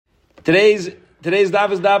Today's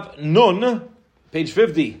daf is daf Nun, page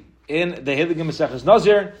 50 in the Heilige Maseches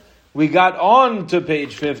Nazir. We got on to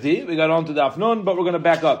page 50. We got on to daf Nun, but we're going to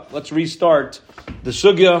back up. Let's restart the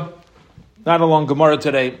sugya. Not a long Gemara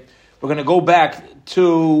today. We're going to go back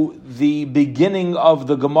to the beginning of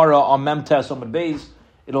the Gemara on Mem Tes Amud Beis.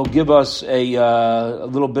 It'll give us a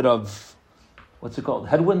little bit of, what's it called?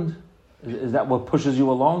 Headwind? Is that what pushes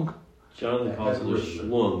you along? Jonathan calls it a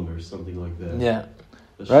shlung or something like that. Yeah.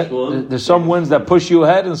 Right? There's some winds that push you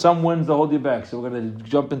ahead and some winds that hold you back. So we're going to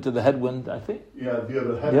jump into the headwind, I think. Yeah,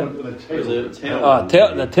 the headwind and the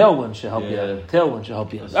tailwind. The tailwind should help you out. Tailwind should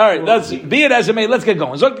help you out. All right, be it as it may. Let's get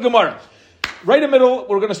going. Zok the Gemara. Right in the middle,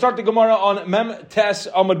 we're going to start the Gemara on Mem Tes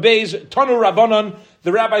Amud Beis. Tanu Rabbanon,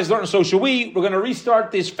 the rabbis learned, so shall we. We're going to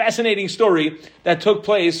restart this fascinating story that took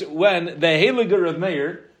place when the Heilige Rav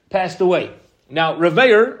Meir passed away. Now, Rav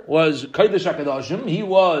Meir was Kodesh HaKadoshim. He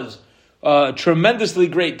was tremendously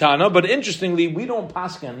great Tana, but interestingly, we don't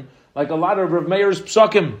paskin like a lot of Rav Meir's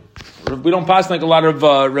psukim. We don't paskin like a lot of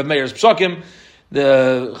Rav Meir's psukim.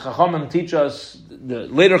 The Chachamim teach us, the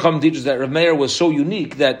later Chachamim teach us that Rav Meir was so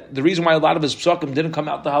unique that the reason why a lot of his psukim didn't come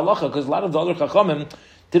out to halacha, because a lot of the other Chachamim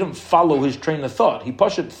didn't follow his train of thought. He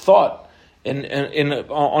Pashut thought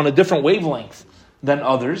on a different wavelength than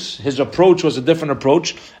others. His approach was a different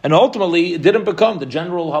approach, and ultimately it didn't become the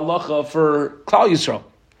general halacha for Klal Yisrael.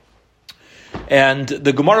 And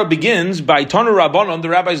the Gemara begins by Tanu Rabbanon, the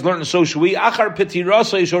rabbis learned, so shui, Achar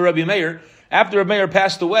Pitirasa Yishor Rabbi Meir. After Rabbi Meir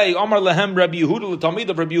passed away, Omar Lehem Rabbi Yehuda l'Talmid,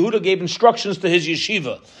 Rabbi Yehuda gave instructions to his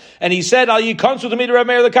yeshiva. And he said, Al Yikansu to me to Rabbi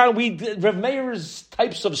Meir l'Kan, Rabbi Meir's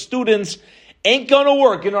types of students ain't going to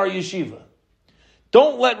work in our yeshiva.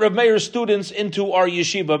 Don't let Rabbi Meir's students into our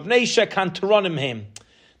yeshiva. Bnei Shekan Turanim Hem.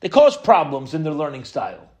 They cause problems in their learning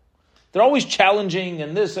style. They're always challenging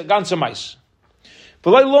and this, gansamais.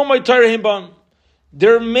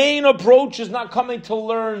 Their main approach is not coming to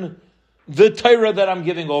learn the Torah that I'm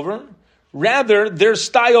giving over. Rather, their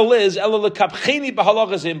style is, they're going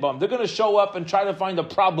to show up and try to find a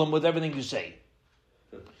problem with everything you say.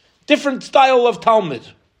 Different style of Talmud.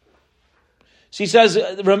 So he says,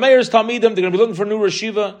 Rav Meir's Talmidim, they're going to be looking for new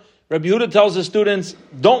Reshiva. Rabbi Yehuda tells his students,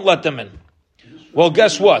 don't let them in. Well,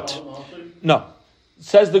 guess what? No.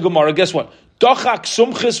 Says the Gemara, guess what? Dochak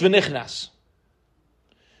sumchis v'nichnas.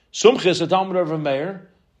 Sumchis, a Talmud of Rav Meir,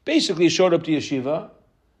 basically showed up to yeshiva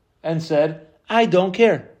and said, I don't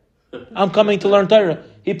care. I'm coming to learn Torah.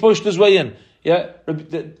 He pushed his way in. Yeah,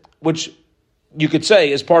 which you could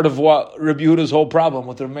say is part of what Rabbi Yehuda's whole problem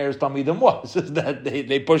with Rav Meir's Talmidim was, is that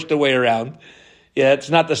they pushed their way around. Yeah, it's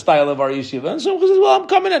not the style of our yeshiva. And Sumchis says, well, I'm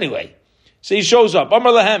coming anyway. So he shows up.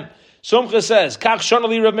 Amar Lahem. Sumchis says, Kach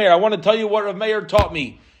Shonali Rav Meir. I want to tell you what Rav Meir taught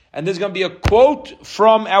me. And there's going to be a quote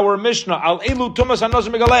from our Mishnah. Al elu tumas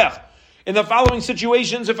hanazir megalech. In the following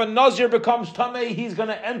situations, if a nazir becomes tamei, he's going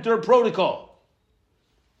to enter protocol.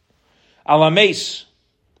 Al ames,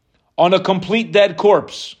 on a complete dead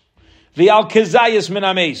corpse. V'al kezayis min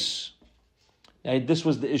ames. Now, this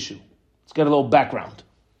was the issue. Let's get a little background.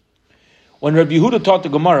 When Rabbi Yehuda taught the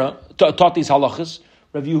Gemara, taught these halachas,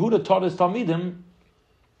 Rabbi Yehuda taught his talmidim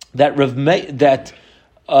that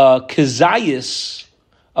kezayis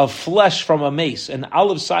of flesh from a mace, an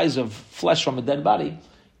olive size of flesh from a dead body,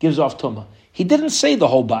 gives off tumah. He didn't say the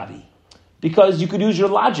whole body, because you could use your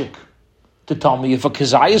logic to tell me if a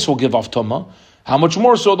kezayis will give off tumah, how much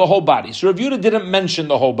more so the whole body. So Rav Yehuda didn't mention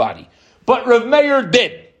the whole body, but Rav Meir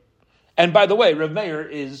did. And by the way, Rav Meir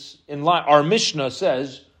is in line. Our Mishnah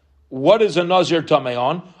says, what is a nazir tamei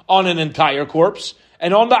on? On an entire corpse,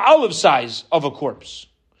 and on the olive size of a corpse.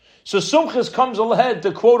 So Sumchis comes ahead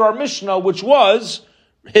to quote our Mishnah, which was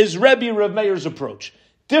his Rebbe Rav Meir's approach.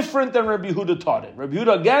 Different than Rabbi Yehuda taught it. Rabbi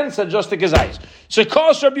Yehuda again said just like his eyes. So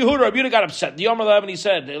cause Rabbi Yehuda got upset. The Yom and he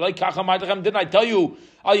said, like didn't I tell you,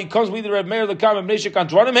 he comes with the Rav Meir the Kam Neshek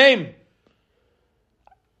Antwanim Haim.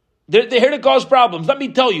 They're here to cause problems. Let me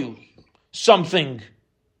tell you something.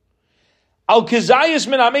 Al Kizayis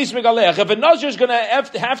min Ames Megalech. If a Nazir is going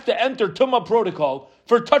to have to enter Tumah protocol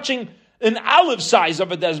for touching an olive size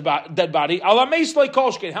of a dead body, Al Ames like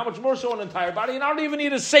Kolshkin, how much more so an entire body? And I don't even need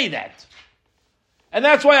to say that. And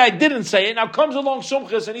that's why I didn't say it. Now comes along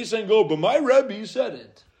Sumchis and he's saying, oh, but my Rebbe said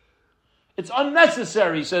it. It's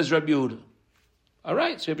unnecessary, says Rabbi Yehuda. All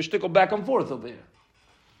right, so you have a shtickle back and forth over here.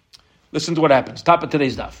 Listen to what happens. Top of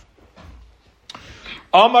today's daf.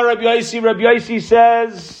 Amar Rabbi Yaisi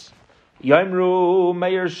says, Yaimru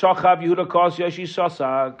Meir Shachab Yehuda Kos Yashi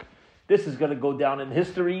Sasak. This is going to go down in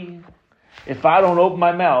history. If I don't open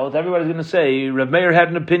my mouth, everybody's going to say, Rabbi Meir had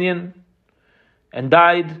an opinion and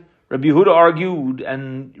died. Rabbi Yehuda argued,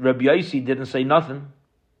 and Rabbi Yaisi didn't say nothing.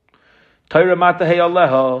 Torah matahei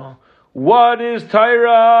aleha, What is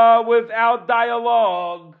Torah without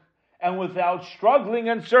dialogue and without struggling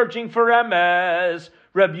and searching for emes?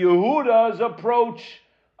 Reb Yehuda's approach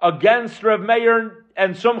against Reb Meir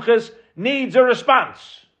and Sumchis needs a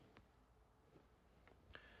response.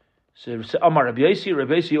 So Amar Rabbi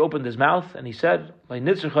Yossi opened his mouth and he said,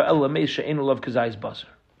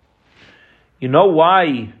 you know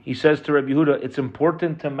why, he says to Rabbi Yehuda, it's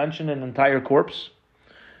important to mention an entire corpse?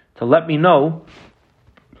 To let me know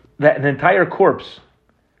that an entire corpse,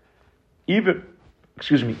 even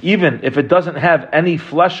if it doesn't have any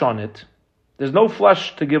flesh on it, there's no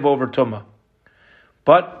flesh to give over tumah,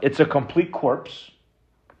 but it's a complete corpse,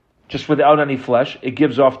 just without any flesh, it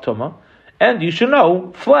gives off tumah. And you should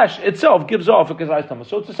know, flesh itself gives off a kazayis tumah.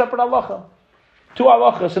 So it's a separate halacha. Two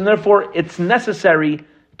halachas, and therefore it's necessary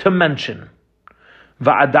to mention.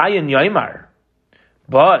 Va'adayin yaimar.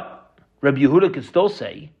 But Rabbi Yehuda could still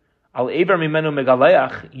say, Al Ever Mimenu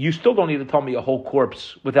Megaleach, you still don't need to tell me a whole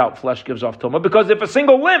corpse without flesh gives off tumah, because if a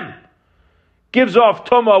single limb gives off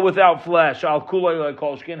tumah without flesh, Al Kulay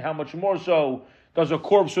Kol Skin, how much more so does a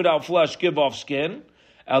corpse without flesh give off skin?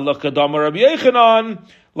 El Kadama Rabbi Yechanan.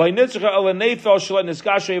 The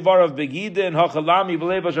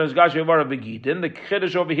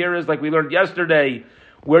chiddush over here is, like we learned yesterday,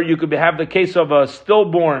 where you could have the case of a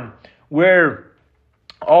stillborn, where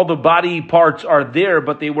all the body parts are there,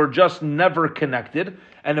 but they were just never connected.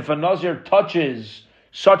 And if a Nazir touches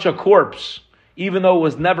such a corpse, even though it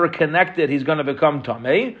was never connected, he's going to become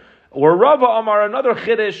Tameh. Or Rava Amar, another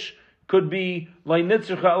chiddush could be, the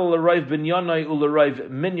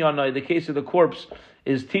case of the corpse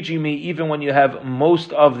is teaching me, even when you have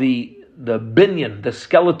most of the binyan, the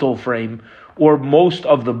skeletal frame, or most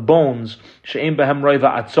of the bones, even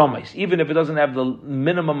if it doesn't have the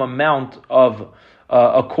minimum amount of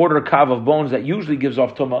a quarter kav of bones that usually gives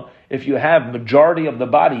off tumah, if you have majority of the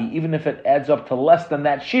body, even if it adds up to less than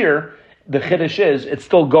that shear, the chiddush is, it's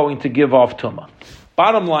still going to give off tumah.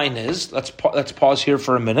 Bottom line is, let's pause here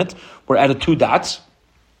for a minute. We're at a 2 dots.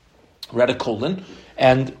 We're at a colon.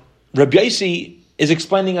 And Rabbi Yossi is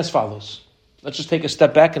explaining as follows. Let's just take a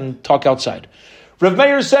step back and talk outside. Rav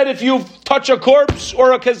Meir said, if you touch a corpse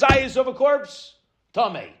or a kazayis of a corpse,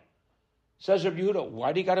 tamei. Says Rabbi Yehuda,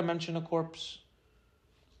 why do you got to mention a corpse?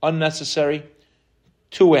 Unnecessary.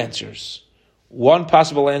 2 answers. One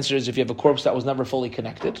possible answer is if you have a corpse that was never fully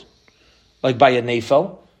connected, like by a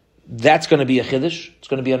nefel, that's going to be a chiddush. It's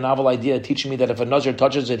going to be a novel idea teaching me that if a Nazir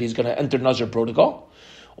touches it, he's going to enter Nazir protocol.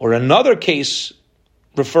 Or another case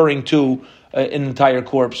referring to an entire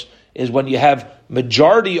corpse is when you have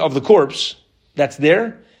majority of the corpse that's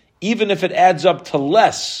there, even if it adds up to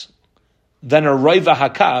less than a roiva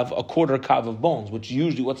hakav, a quarter kav of bones, which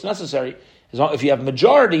usually what's necessary is if you have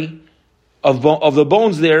majority of the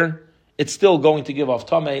bones there, it's still going to give off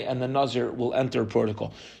tameh, and the Nazir will enter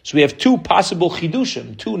protocol. So we have 2 possible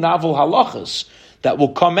chidushim, 2 novel halachas that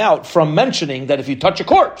will come out from mentioning that if you touch a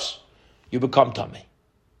corpse, you become tameh.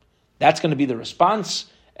 That's going to be the response,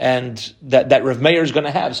 and that Rav Meir is going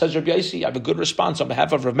to have. Says Rav Yossi, I have a good response on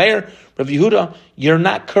behalf of Rav Meir. Rav Yehuda, you're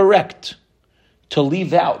not correct to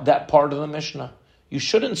leave out that part of the Mishnah. You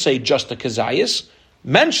shouldn't say just a kazayis.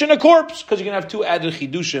 Mention a corpse, because you're going to have 2 added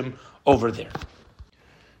chidushim over there.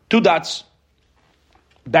 2 dots.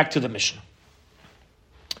 Back to the Mishnah.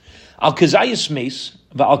 Al kazayis meis,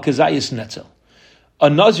 al kazayis netzel. A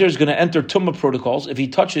Nazir is going to enter tumah protocols if he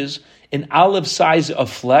touches an olive size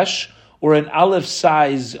of flesh or an olive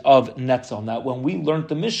size of netzel. Now, when we learned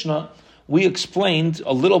the Mishnah, we explained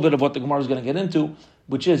a little bit of what the Gemara is going to get into,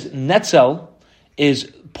 which is netzel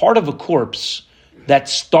is part of a corpse that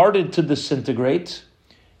started to disintegrate.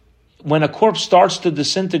 When a corpse starts to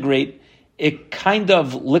disintegrate, it kind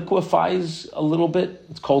of liquefies a little bit.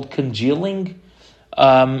 It's called congealing,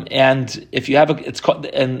 and if you have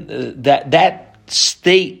that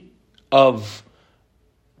state of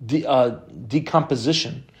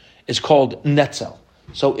decomposition is called netzel.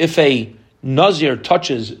 So if a Nazir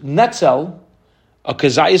touches netzel, a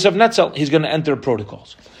kazayis of netzel, he's going to enter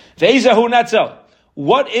protocols. Ve'ezahu netzel.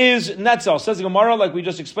 What is netzel? Says the Gemara, like we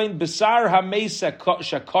just explained, Bisar hamei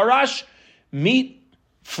shakarash, meat,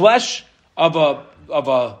 flesh of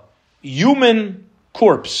a human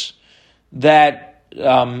corpse that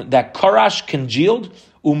karash congealed,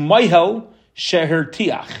 umayhel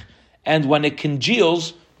sheher, and when it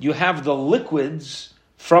congeals, you have the liquids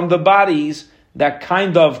from the bodies that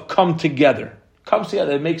kind of come together.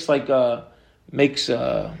 It makes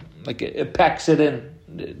it packs it in.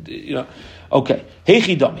 Okay.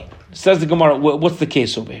 Heichidami. Says the Gemara, what's the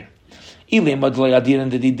case over here? If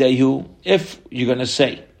you're going to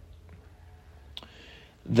say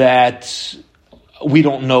that we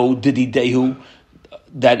don't know dididehu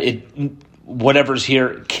that whatever's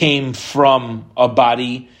here came from a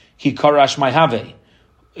body. Ki karash mayhave.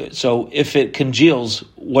 So if it congeals,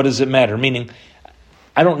 what does it matter? Meaning,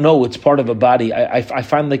 I don't know. It's part of a body. I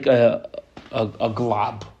find like a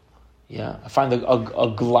glob. Yeah, I find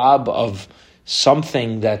a glob of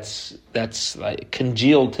something that's like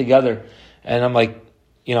congealed together, and I'm like,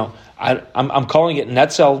 I'm calling it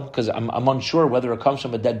netzel because I'm unsure whether it comes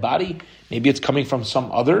from a dead body. Maybe it's coming from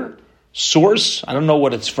some other source. I don't know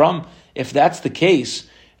what it's from. If that's the case,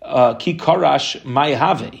 ki karash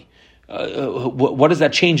mayhave. What does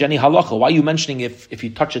that change any halacha? Why are you mentioning if you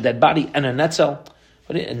touch a dead body and a netzel?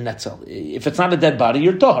 If it's not a dead body,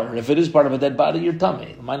 you're tahar. If it is part of a dead body, you're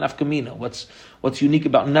tameh. What's unique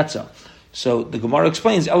about netzel? So the Gemara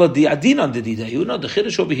explains, Ela di adinan dididehu. No, the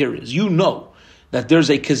chiddush over here is, that there's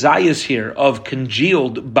a kazayas here of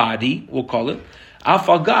congealed body, we'll call it,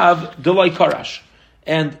 afagav delay karash.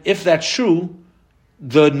 And if that's true,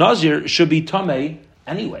 the nazir should be tameh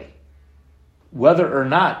anyway, whether or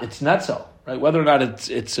not it's netzel, right? Whether or not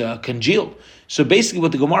it's congealed. So basically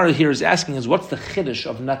what the Gemara here is asking is, what's the chiddush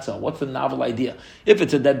of netzel? What's the novel idea? If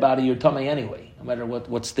it's a dead body, you're tameh anyway, no matter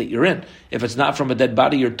what state you're in. If it's not from a dead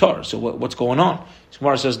body, you're tar. So what's going on? So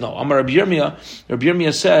Gemara says no. Amar Rabbi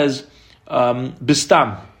Yirmiyah says,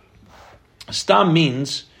 bistam. Stam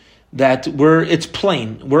means that it's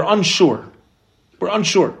plain. We're unsure.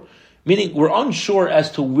 Meaning we're unsure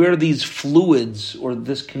as to where these fluids or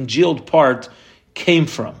this congealed part came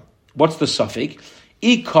from. What's the suffix?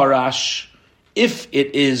 Ikarash. If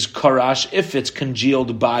it is karash, if it's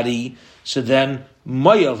congealed body, so then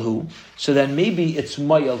mayalhu. So then maybe it's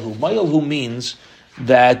mayalhu. Mayalhu means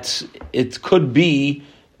that it could be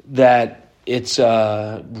that it's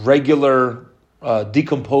a regular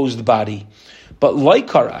decomposed body, but like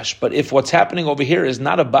karash. But if what's happening over here is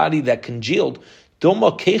not a body that congealed,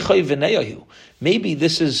 doma kechay v'neyahu. Maybe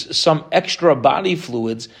this is some extra body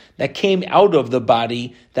fluids that came out of the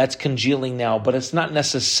body that's congealing now, but it's not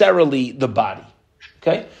necessarily the body.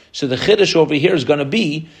 Okay? So the chiddush over here is going to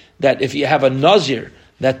be that if you have a nazir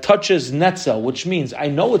that touches netzel, which means I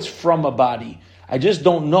know it's from a body, I just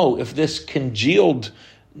don't know if this congealed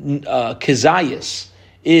kizayas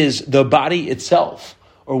is the body itself,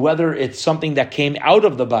 or whether it's something that came out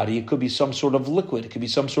of the body. It could be some sort of liquid. It could be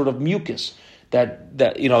some sort of mucus that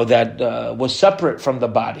was separate from the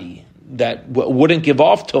body, that wouldn't give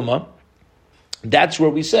off tumah. That's where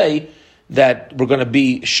we say that we're going to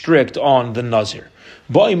be strict on the nazir.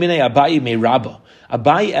 Abayi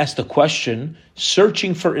asked a question,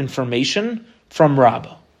 searching for information from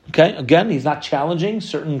Rabbah. Okay, again, he's not challenging.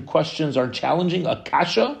 Certain questions are challenging. A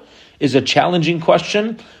kasha is a challenging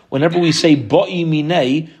question. Whenever we say ba'i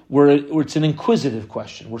minei, it's an inquisitive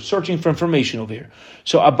question. We're searching for information over here.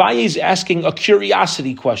 So Abaye is asking a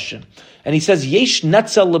curiosity question. And he says, Yesh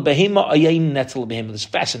netzel lebehema ayin netzel lebehema. This is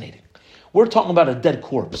fascinating. We're talking about a dead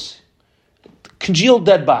corpse. Congealed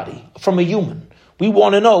dead body from a human. We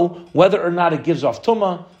want to know whether or not it gives off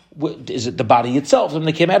tumah. Is it the body itself? When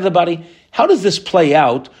they came out of the body, how does this play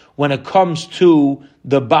out when it comes to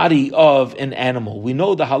the body of an animal? We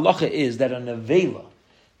know the halacha is that a nevela,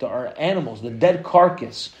 there are animals, the dead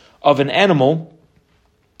carcass of an animal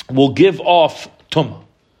will give off tumah.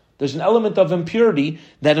 There's an element of impurity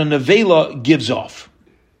that a nevela gives off.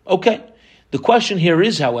 Okay. The question here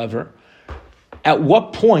is, however, at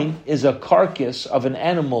what point is a carcass of an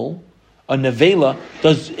animal, a nevela,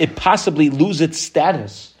 does it possibly lose its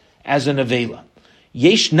status as a nevela?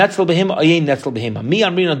 Yesh netzel behema, ayin netzel behema. Mi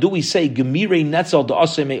amrina, do we say gemire netzel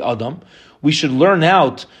da'aseh me adam? We should learn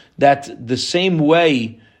out that the same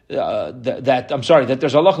way that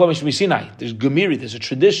there's Allah Sinai. There's gemiri. There's a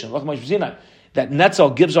tradition Allah Sinai that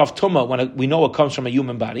netzel gives off tumah when we know it comes from a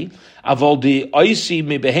human body. Avol de oisi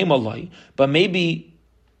me behema loy, but maybe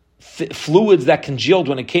fluids that congealed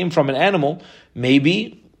when it came from an animal,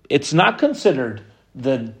 maybe it's not considered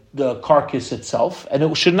the carcass itself, and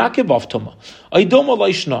it should not give off tumah.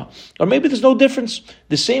 Or maybe there's no difference.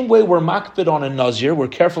 The same way we're makbid on a nazir, we're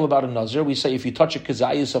careful about a nazir. We say if you touch a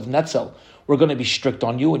kazayas of netzel, we're going to be strict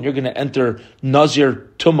on you, and you're going to enter nazir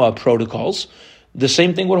tumah protocols. The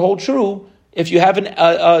same thing would hold true if you have a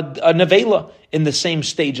nevela in the same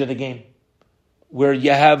stage of the game, where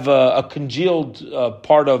you have a congealed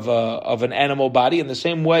part of an animal body. In the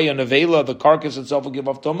same way, a nevela, the carcass itself, will give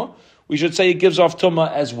off tumah. We should say it gives off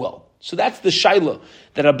tumah as well. So that's the shaila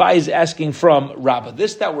that Abai is asking from Rabbah.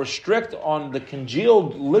 This, that we're strict on the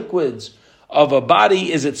congealed liquids of a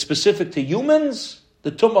body, is it specific to humans,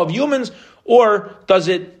 the tumah of humans, or does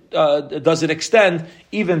it extend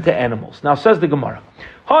even to animals? Now says the Gemara,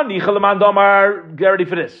 get ready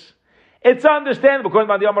for this. It's understandable, according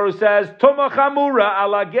to the Amar who says, Tuma chamura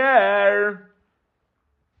ala ger.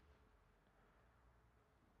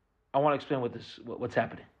 I want to explain what's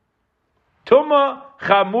happening. Tuma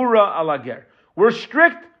chamura ala ger. We're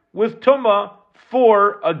strict with tuma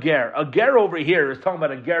for a ger. A ger over here is talking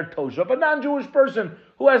about a ger tosha, a non-Jewish person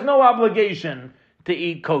who has no obligation to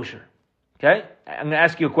eat kosher. Okay? I'm going to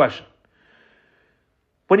ask you a question.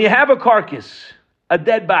 When you have a carcass, a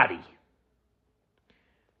dead body,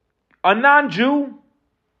 a non-Jew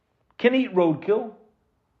can eat roadkill,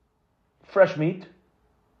 fresh meat,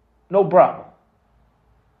 no problem.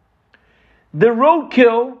 The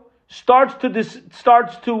roadkill starts to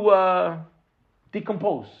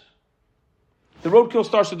decompose. The roadkill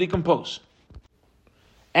starts to decompose.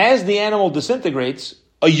 As the animal disintegrates,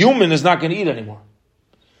 a human is not going to eat anymore.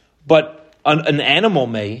 But an animal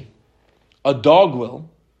may, a dog will,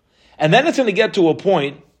 and then it's going to get to a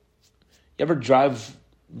point. You ever drive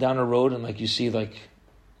down a road and you see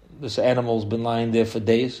this animal's been lying there for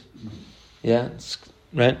days? Yeah,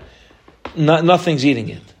 right? Nothing's eating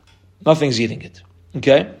it. Nothing's eating it.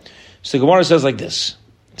 Okay? So the Gemara says like this.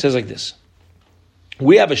 It says like this.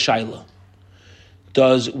 We have a shaila.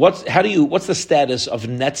 What's the status of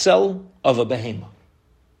netzel of a behemoth?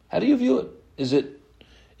 How do you view it?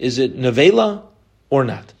 Is it nevela or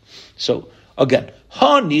not? So again,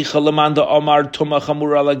 according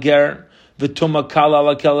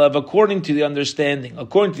to the understanding,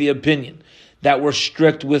 according to the opinion that we're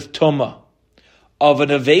strict with tuma of an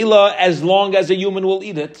nevela as long as a human will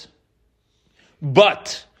eat it,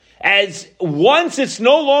 but as once it's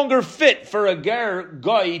no longer fit for a ger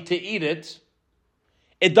guy to eat it,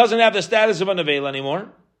 it doesn't have the status of a nevela anymore.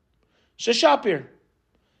 Sheshapir.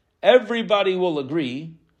 Everybody will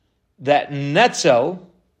agree that netzel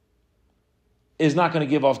is not going to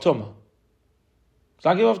give off tumah. It's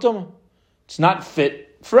not going to give off tumah. It's not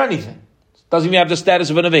fit for anything. It doesn't even have the status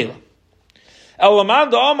of an nevela. But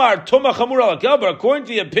according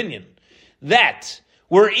to the opinion that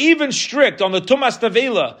we're even strict on the tumas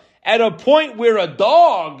nevela at a point where a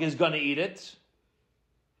dog is going to eat it,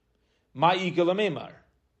 ma'ikal amemar.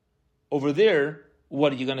 Over there,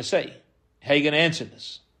 what are you going to say? How are you going to answer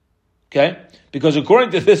this? Okay? Because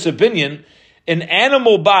according to this opinion, an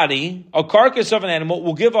animal body, a carcass of an animal,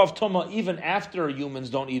 will give off tumah even after humans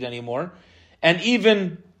don't eat anymore, and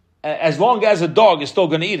even as long as a dog is still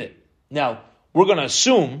going to eat it. Now, we're going to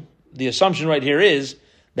assume, the assumption right here is,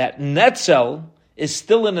 that netzel is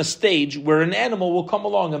still in a stage where an animal will come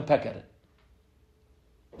along and peck at it.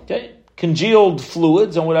 Okay? Congealed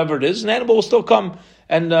fluids and whatever it is, an animal will still come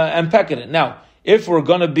and peck at it. Now, if we're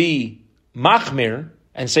going to be machmir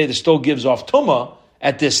and say the still gives off tumah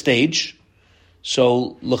at this stage,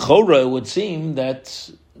 so l'chora would seem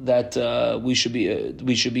that we should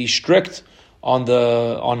be strict on a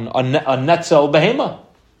netzel behema.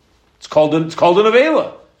 It's called an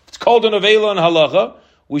avela. It's called an avela in halacha.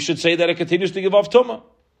 We should say that it continues to give off tumah.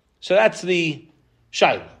 So that's the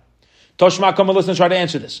shayla. Toshma, come and listen and try to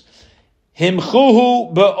answer this.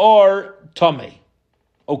 Himchuhu be'or tameh.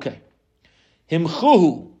 Okay.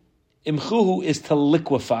 Himchuhu is to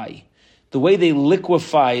liquefy. The way they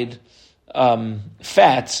liquefied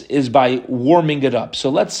fats is by warming it up. So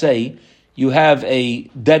let's say you have a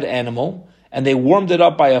dead animal and they warmed it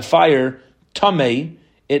up by a fire, tameh,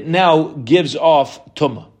 it now gives off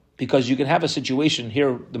tumah. Because you can have a situation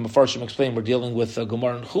here, the Mefarshim explain, we're dealing with a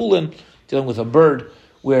Gemara and Chulin, dealing with a bird,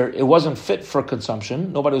 where it wasn't fit for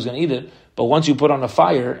consumption, nobody was going to eat it, but once you put on a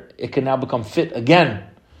fire, it can now become fit again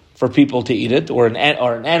for people to eat it, or an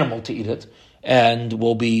animal to eat it, and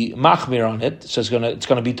will be machmir on it. So it's going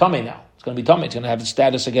to be tummy now. It's going to be tummy. It's going to have the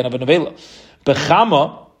status again of an avela.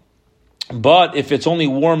 Bechama, but if it's only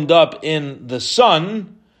warmed up in the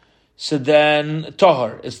sun, so then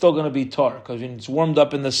tahar, it's still going to be tar, because when it's warmed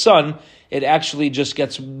up in the sun, it actually just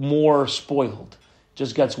gets more spoiled,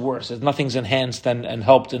 just gets worse. Nothing's enhanced and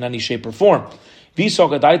helped in any shape or form. And if you're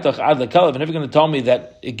going to tell me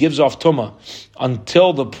that it gives off tumah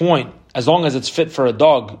until the point, as long as it's fit for a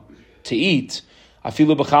dog to eat,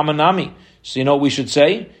 afilu b'chama nami. So you know what we should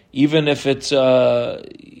say? Even if the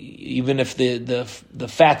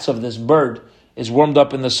fats of this bird is warmed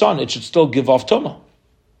up in the sun, it should still give off tumah,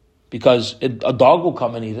 because a dog will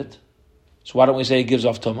come and eat it. So why don't we say it gives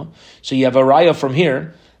off tumah? So you have a raya from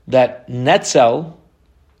here that netzel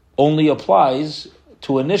only applies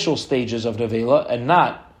to initial stages of nevela and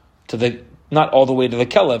not all the way to the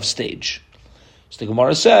kelev stage. So the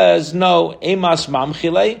Gemara says, no, emas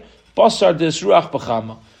mamchile basar disruach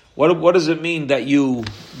b'chama. What does it mean that you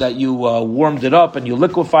warmed it up and you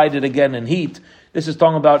liquefied it again in heat? This is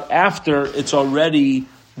talking about after it's already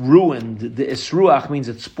ruined. The isruach means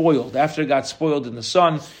it's spoiled. After it got spoiled in the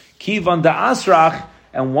sun, kivan da asrach,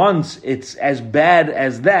 and once it's as bad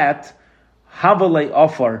as that, havale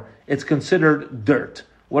ofar, it's considered dirt.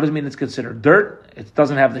 What does it mean it's considered dirt? It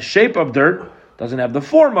doesn't have the shape of dirt, doesn't have the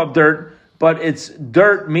form of dirt, but it's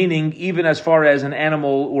dirt, meaning even as far as an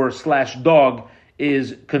animal or / dog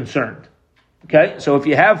is concerned. Okay, so if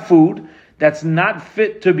you have food that's not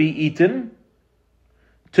fit to be eaten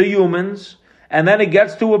to humans, and then it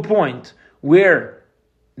gets to a point where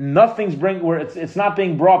it's not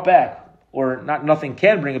being brought back, or nothing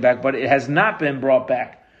can bring it back, but it has not been brought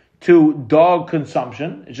back to dog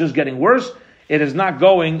consumption. It's just getting worse. It is not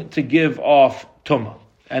going to give off tumah,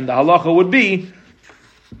 and the halacha would be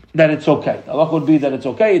that it's okay. The halacha would be that it's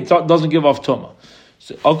okay. It doesn't give off tumah.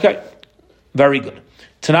 So, okay, very good.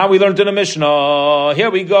 Tonight we learned in the Mishnah. Here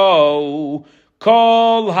we go.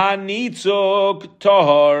 Kol hanitzuk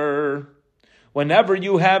tahar. Whenever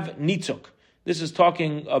you have nitzuk, this is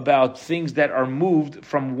talking about things that are moved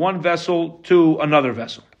from one vessel to another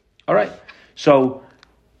vessel. All right. So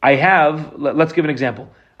let's give an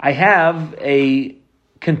example. I have a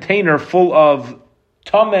container full of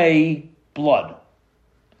tamei blood.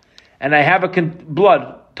 And I have tamei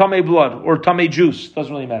blood, or tamei juice,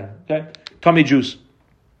 doesn't really matter, okay? Tamei juice.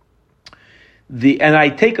 And I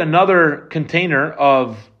take another container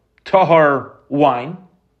of tahar wine,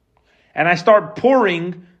 and I start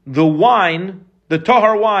pouring the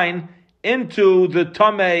tahar wine, into the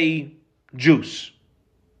tamei juice.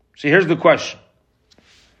 See, here's the question.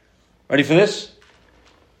 Ready for this?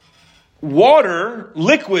 Water,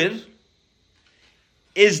 liquid,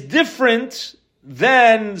 is different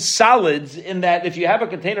than solids in that if you have a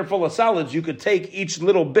container full of solids, you could take each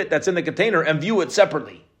little bit that's in the container and view it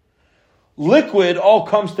separately. Liquid all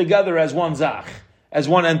comes together as one zach, as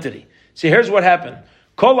one entity. See, here's what happened.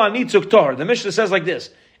 Kol hanitzuk tahar. The Mishnah says like this: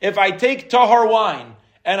 if I take tahar wine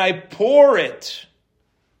and I pour it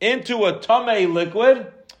into a tamei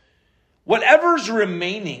liquid, whatever's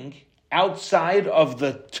remaining outside of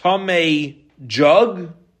the tamei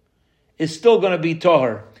jug is still going to be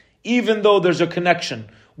tahar, even though there's a connection.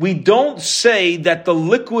 We don't say that the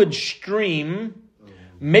liquid stream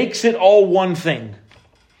makes it all one thing.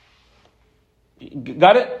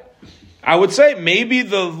 Got it? I would say maybe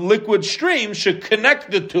the liquid stream should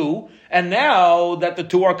connect the two, and now that the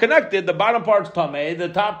two are connected, the bottom part's tamei, the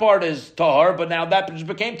top part is tahar, but now that just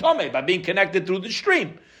became tamei by being connected through the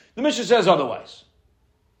stream. The Mishnah says otherwise.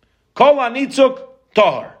 Kol hanitzuk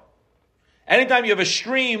tahar. Anytime you have a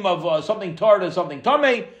stream of something tar to something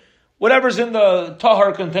tamei, whatever's in the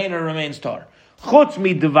tahar container remains tar. Chutz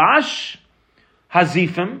mi dvash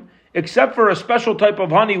hazifim, except for a special type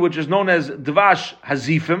of honey which is known as dvash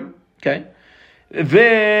hazifim, okay?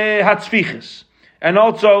 Vehatzviches, and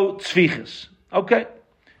also tzviches. Okay,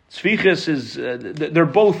 tzviches is they're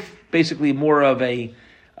both basically more of a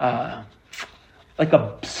like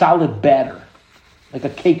a solid batter, like a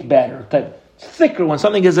cake batter type. Thicker, when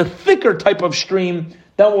something is a thicker type of stream,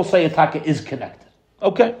 then we'll say a taka is connected.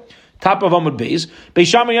 Okay, top of Amud Beis. Beis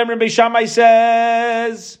Shammai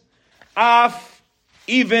says, af,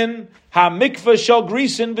 even ha-mikvah shel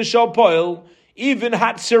grisen v'shel poil, even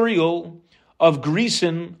hot cereal of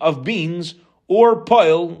grisen, of beans, or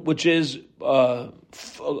poil, which is poil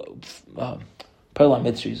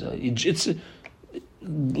ha-mitzris, it's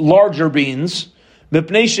larger beans,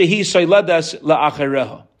 mipnei shehi soiledas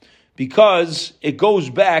la'achereha, because it goes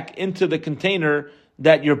back into the container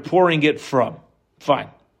that you're pouring it from. Fine.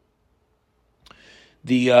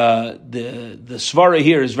 The svara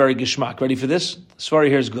here is very gishmak. Ready for this? The svara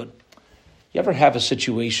here is good. You ever have a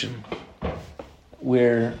situation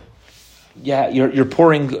where you're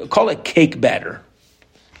pouring, call it cake batter.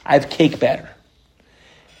 I have cake batter.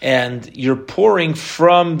 And you're pouring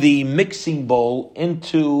from the mixing bowl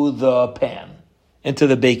into the pan, into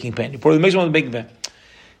the baking pan. You pour the mixing bowl in the baking pan.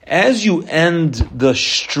 As you end the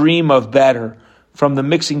stream of batter from the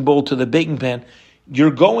mixing bowl to the baking pan, you're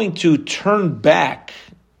going to turn back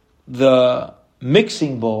the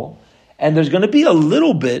mixing bowl, and there's going to be a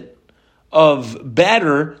little bit of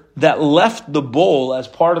batter that left the bowl as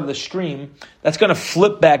part of the stream that's going to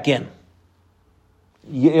flip back in.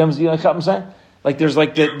 You know what I'm saying? Like there's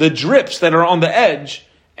like the drips that are on the edge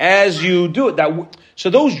as you do it. So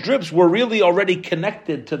those drips were really already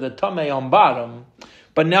connected to the tamei on bottom,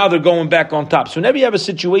 but now they're going back on top. So whenever you have a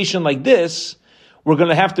situation like this, we're going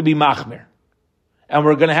to have to be machmir. And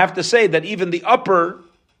we're going to have to say that even the upper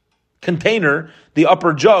container, the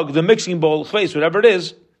upper jug, the mixing bowl, face, whatever it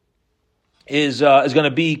is going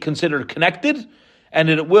to be considered connected, and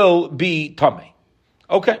it will be tamei.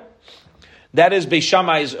 Okay. That is Beis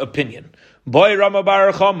Shammai's opinion. Boy Rama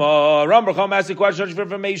Bar Chama. Rama Bar Chama asked the question for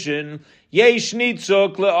information. Yesh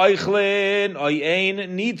nitzuk le'oichlin, oyein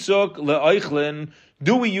nitzuk le'oichlin.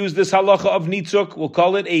 Do we use this halacha of nitzuk? We'll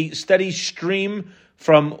call it a steady stream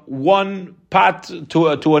from one pot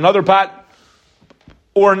to another pot,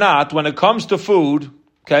 or not when it comes to food.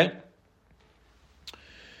 Okay.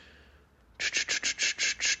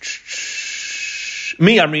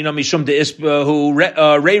 Mi amrina mishum de isbahu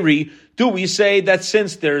reiri. Do we say that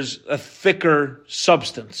since there's a thicker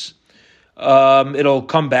substance, it'll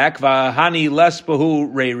come back? Vahani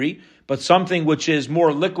lesbahu reiri. But something which is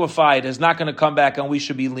more liquefied is not going to come back, and we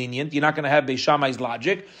should be lenient. You're not going to have Beis Shammai's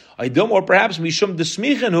logic. Or perhaps mishum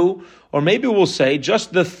desmichenu, or maybe we'll say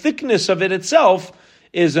just the thickness of it itself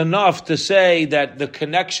is enough to say that the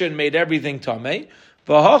connection made everything tamei.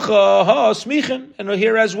 And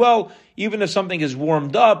here as well, even if something is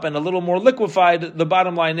warmed up and a little more liquefied, the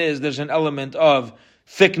bottom line is there's an element of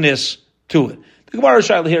thickness to it. The Gemara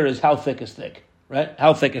shaila here is how thick is thick, right?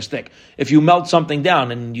 How thick is thick? If you melt something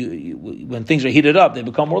down and when things are heated up, they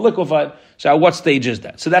become more liquefied. So at what stage is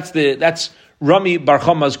that? So that's Rami Bar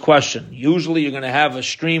Chama's question. Usually you're going to have a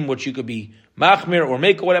stream which you could be machmir or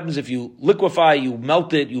make. What happens if you liquefy, you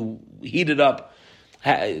melt it, you heat it up?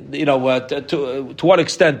 To what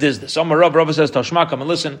extent is this? Rav says, Tashma, come and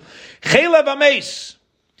listen. Chelev hameis.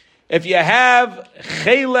 If you have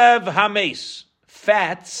chelev hameis,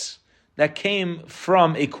 fats that came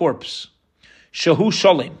from a corpse, shahu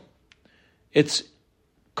shalim, it's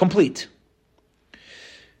complete.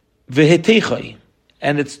 Vehetechai,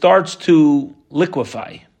 and it starts to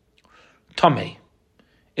liquefy. Tamei.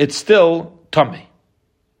 It's still tamei.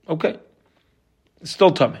 Okay? It's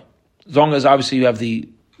still tamei. As long as obviously you have the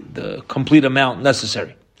complete amount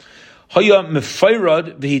necessary.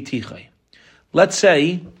 Let's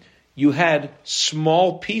say you had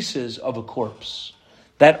small pieces of a corpse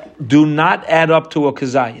that do not add up to a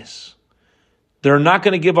kazayas. They're not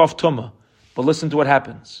going to give off tumah. But listen to what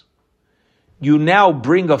happens. You now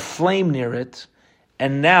bring a flame near it,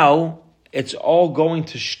 and now it's all going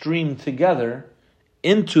to stream together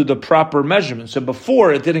into the proper measurement. So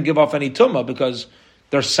before it didn't give off any tumah because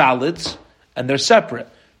they're solids and they're separate.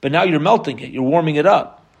 But now you're melting it, you're warming it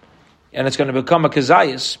up, and it's going to become a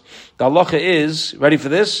kazayas. The halacha is, ready for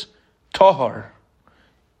this? Tahar.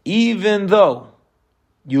 Even though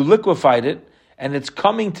you liquefied it and it's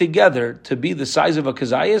coming together to be the size of a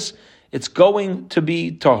kazayas, it's going to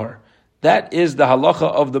be tahar. That is the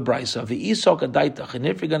halacha of the brisa. V'isok adaitach. And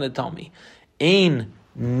if you're going to tell me, ein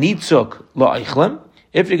nitzuk la'ichlem,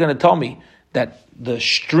 if you're going to tell me that the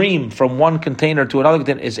stream from one container to another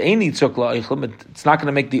container is ein nitzuk la'ichlem, it's not going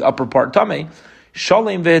to make the upper part tamei.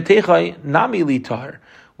 Shalem ve'etechai nami li tahar.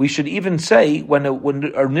 We should even say when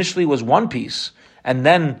it initially was one piece and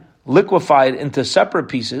then liquefied into separate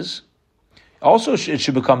pieces, also it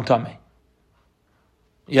should become tamei.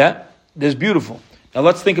 Yeah, this is beautiful. Now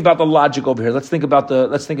let's think about the logic over here. Let's think about the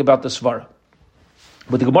svara.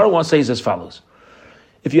 What the Gemara wants to say is as follows: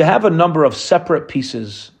 if you have a number of separate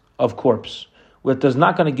pieces of corpse, which is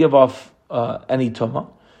not going to give off any tumah,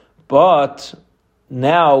 but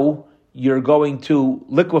now you're going to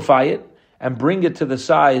liquefy it and bring it to the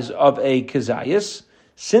size of a kazayas,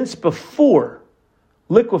 since before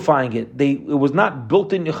liquefying it, it was not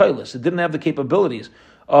built in yechelis. It didn't have the capabilities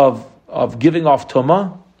of giving off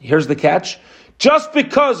tumah. Here's the catch. Just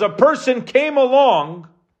because a person came along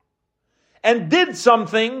and did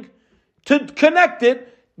something to connect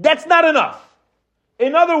it, that's not enough.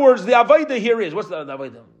 In other words, the avodah here is, what's the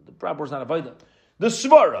avodah? The proper word is not avodah. The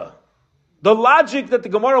svara, the logic that the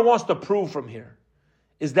Gemara wants to prove from here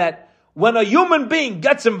is that when a human being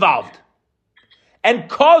gets involved and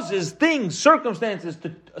causes things, circumstances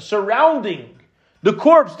surrounding the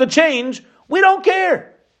corpse to change, we don't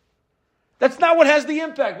care. That's not what has the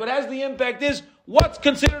impact. What has the impact is what's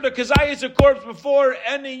considered a kazayas, a corpse, before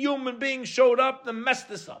any human being showed up and messed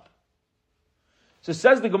this up. So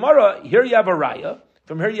says the Gemara, here you have a raya.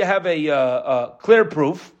 From here you have a clear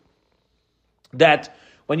proof that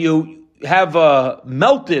when you have a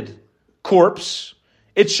melted corpse,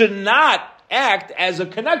 it should not act as a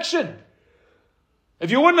connection.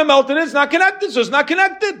 If you wouldn't have melted it, it's not connected, so it's not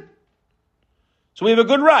connected. So we have a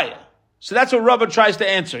good raya. So that's what Rava tries to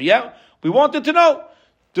answer, yeah? We wanted to know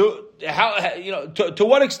to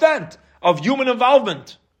what extent of human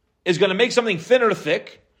involvement is going to make something thin or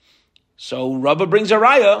thick. So Rava brings a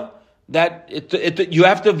raya that you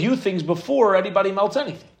have to view things before anybody melts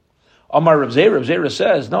anything. Amar Rav Zera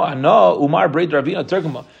says, no, I know Umar Brei Ravina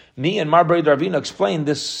Tergama. Me and Mar Brei Ravina explained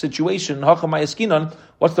this situation. What's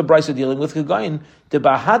the brisa dealing with?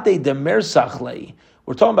 We're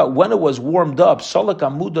We're talking about when it was warmed up. Salak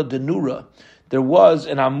amuda denura. There was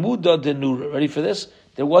an amuda denura. Ready for this?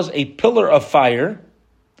 There was a pillar of fire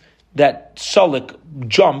that Salak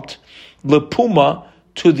jumped lepuma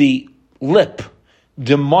to the lip,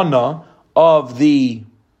 the mana of the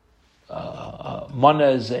mana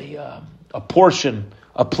is a portion,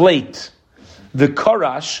 a plate, the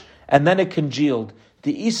karash, and then it congealed.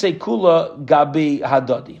 The isekula gabi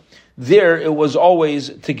hadadi. There it was always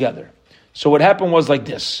together. So what happened was like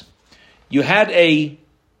this. You had a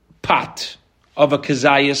pot of a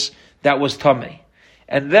kazayas that was tameh.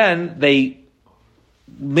 And then they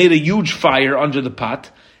made a huge fire under the pot.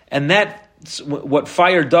 And that's what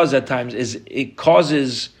fire does at times is it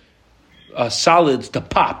causes solids to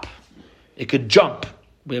pop. It could jump.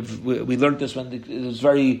 We learned this when it was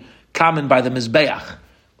very common by the Mizbeach.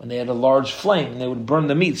 When they had a large flame and they would burn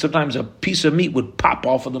the meat, sometimes a piece of meat would pop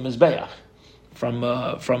off of the Mizbeach from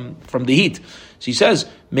the heat. So he says,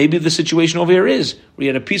 maybe the situation over here is where you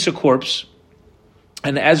had a piece of corpse,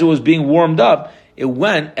 and as it was being warmed up, it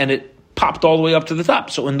went and it popped all the way up to the top.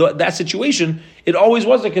 So in that situation, it always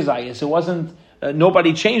was a kazayas. It wasn't,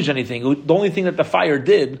 nobody changed anything. The only thing that the fire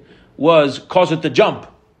did was cause it to jump.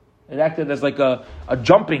 It acted as like a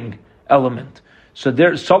jumping element. So there,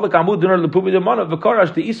 and so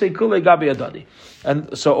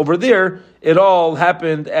over there, it all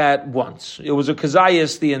happened at once. It was a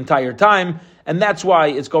kazayas the entire time, and that's why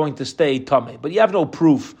it's going to stay tameh. But you have no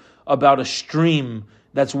proof about a stream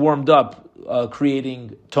that's warmed up,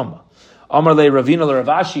 creating tumah. Amar le Ravina le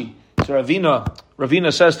Ravashi. So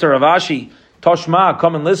Ravina says to Ravashi, Toshma,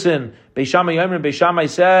 come and listen. Beishamai Yomer, Beishamai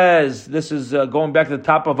says, this is going back to the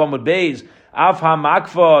top of Amud Beis. Af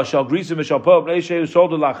hamakva shall grisim v'shal po b'leishehu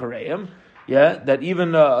soldu lachareim. Yeah, that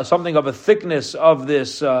even something of a thickness of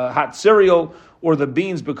this hot cereal or the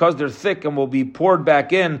beans, because they're thick and will be poured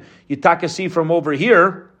back in. You see from over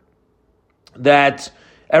here that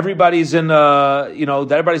everybody's in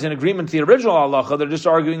everybody's in agreement to the original halacha. They're just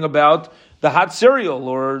arguing about the hot cereal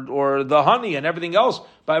or the honey and everything else.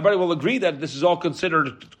 But everybody will agree that this is all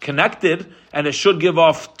considered connected and it should give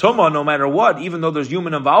off tumah no matter what, even though there's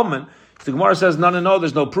human involvement. The Gemara says, no,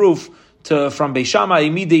 there's no proof from Beis Shammai,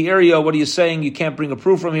 Midei area. What are you saying? You can't bring a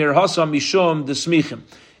proof from here. Hasam Mishum Desmichim.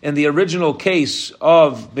 In the original case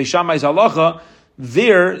of Beis Shammai's halacha,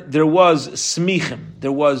 there was smichim. It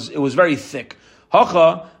was very thick.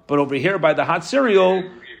 Hacha, but over here by the hot cereal,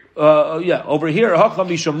 over here, hacha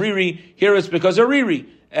mishum riri. Here it's because of riri.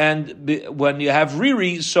 And when you have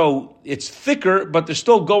riri, so it's thicker, but there's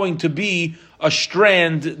still going to be a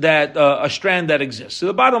strand that exists. So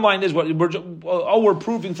the bottom line is all we're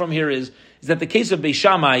proving from here is that the case of Beis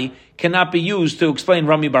Shammai cannot be used to explain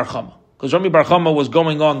Rami Bar Chama, because Rami Bar Chama was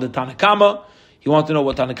going on the Tanakama. He wanted to know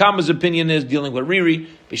what Tanakama's opinion is dealing with riri.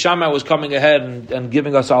 Beis Shammai was coming ahead and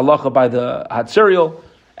giving us halacha by the hot cereal,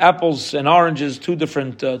 apples and oranges, two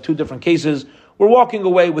different cases. We're walking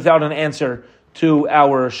away without an answer to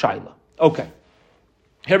our shaila. Okay,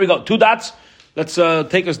 here we go. 2 dots. Let's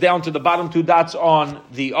take us down to the bottom 2 dots on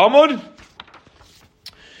the Amud.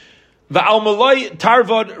 Va'almaloi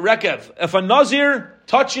tarvod rekev. If a Nazir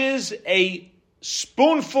touches a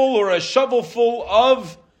spoonful or a shovelful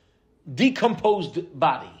of decomposed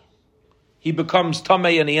body, he becomes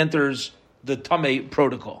tamei and he enters the tamei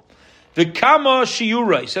protocol. V'kama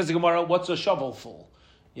shiurei, says the Gemara, what's a shovelful?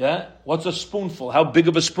 Yeah? What's a spoonful? How big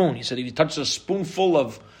of a spoon? He said if you touch a spoonful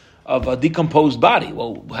of a decomposed body,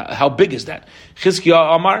 well, how big is that?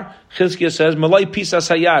 Chizkiah Amar, Chizkiah says, Malay pisas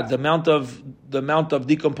hayad, the amount of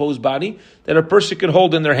decomposed body that a person can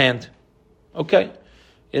hold in their hand. Okay?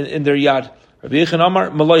 In their yad. Rabbi Yechon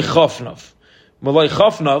Amar, Malay chafnav. Malay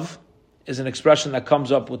chafnav is an expression that comes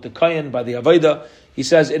up with the Kayan by the Aveda. He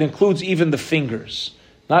says it includes even the fingers.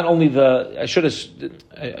 Not only I should have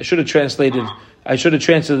translated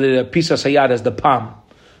pisas hayad as the palm,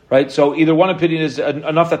 right? So either one opinion is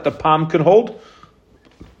enough that the palm can hold.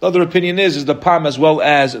 The other opinion is the palm as well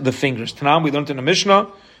as the fingers. Tanam, we learned in the Mishnah,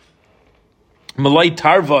 Malay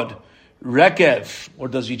tarvad rekev, or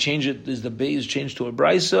does he change it? Is the beis changed to a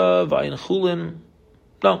brisa? Vayin chulin?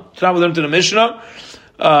 No. Tanam, we learned in the Mishnah,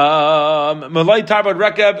 Malay tarvad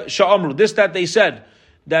rekev sha'amru. This that they said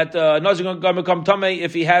that Nazir going to become tamei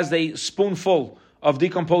if he has a spoonful of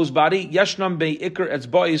decomposed body. Yashnam be'ikr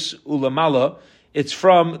etzba'is ulamala. It's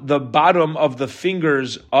from the bottom of the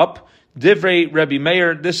fingers up. Divrei Rebbe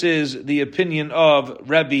Meir. This is the opinion of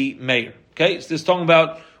Rebbe Meir. Okay, so this is talking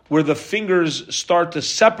about where the fingers start to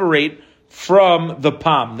separate from the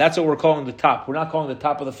palm. That's what we're calling the top. We're not calling the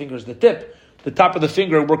top of the fingers the tip. The top of the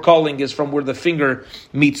finger we're calling is from where the finger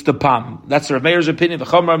meets the palm. That's Rebbe Meir's opinion. The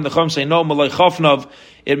Chacham say no, malay chafnav.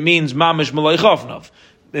 It means mamish malay chafnav.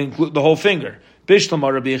 include the whole finger.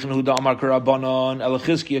 Bishlamar Rabbi Yehuda Amar Karabanan El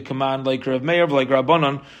Chizkiya command like Rav Meir like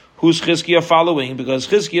Rabbanan. Who's Chizkiya following? Because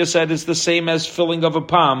Chizkiya said it's the same as filling of a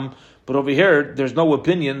palm, but over here there's no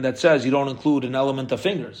opinion that says you don't include an element of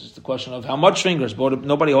fingers. It's the question of how much fingers. But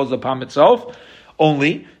nobody holds the palm itself.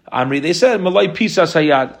 Only Amri they said Malay Pisas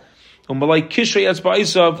Hayad Umalay Kishrei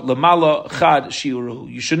Etzbaisav Lamala Chad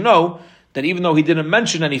Shiuruhu. You should know that even though he didn't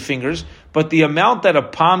mention any fingers, but the amount that a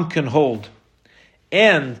palm can hold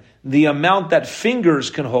and the amount that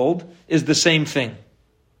fingers can hold is the same thing.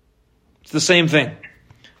 It's the same thing.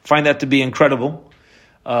 Find that to be incredible,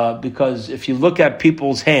 because if you look at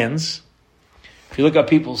people's hands,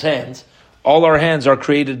 all our hands are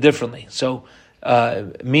created differently. So,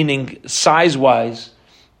 meaning size-wise,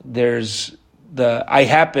 there's I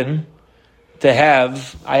happen to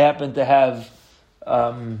have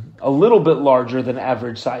a little bit larger than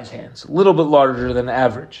average size hands, a little bit larger than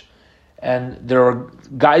average. And there are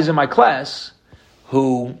guys in my class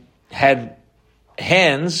who had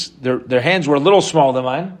hands, their hands were a little smaller than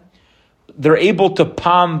mine. They're able to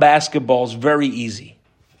palm basketballs very easy.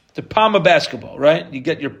 To palm a basketball, right? You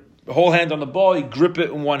get your whole hand on the ball, you grip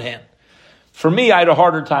it in one hand. For me, I had a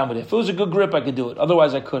harder time with it. If it was a good grip, I could do it.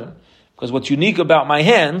 Otherwise, I couldn't. Because what's unique about my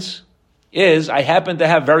hands is I happen to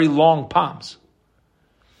have very long palms.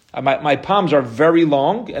 My palms are very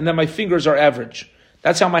long, and then my fingers are average.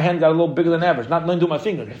 That's how my hand got a little bigger than average. Not limited to my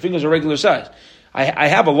fingers. My fingers are regular size. I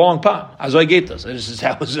have a long palm. As I get this. This is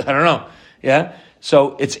how I don't know. Yeah.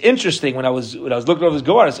 So it's interesting when I was looking over this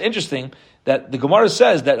Gemara. It's interesting that the Gemara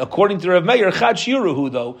says that according to Rav Meir, Chad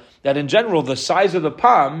Shiruhu, though, that in general the size of the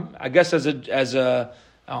palm, I guess as a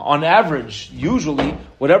on average, usually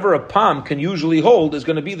whatever a palm can usually hold is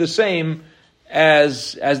going to be the same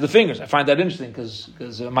as the fingers. I find that interesting because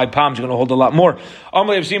my palms are going to hold a lot more.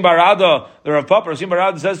 The Rav Papa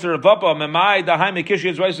says to Rav Papa,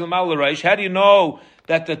 how do you know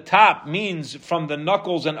that the top means from the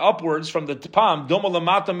knuckles and upwards from the palm?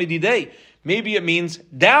 Maybe it means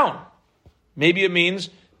down. Maybe it means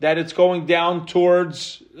that it's going down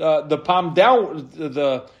towards the palm down. In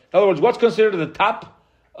other words, what's considered the top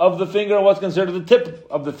of the finger and what's considered the tip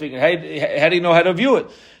of the finger? How do you know how to view it?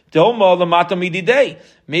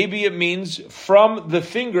 Maybe it means from the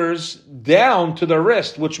fingers down to the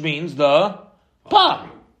wrist, which means the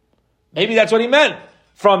palm. Maybe that's what he meant.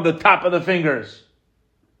 From the top of the fingers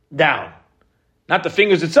down. Not the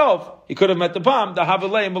fingers itself. He could have meant the palm, the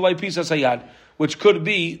havilei mulay pisas hayad, which could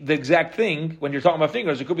be the exact thing. When you're talking about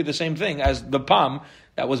fingers, it could be the same thing as the palm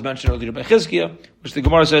that was mentioned earlier by Chizkiya, which the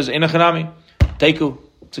Gemara says, Einachanami, Teiku.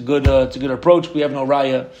 It's a good approach. We have no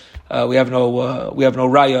raya. We have no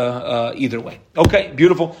raya either way. Okay,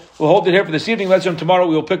 beautiful. We'll hold it here for this evening. Let's tomorrow.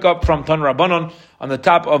 We will pick up from Tan Rabbanon on the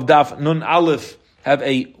top of Daf Nun Aleph. Have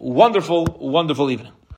a wonderful, wonderful evening.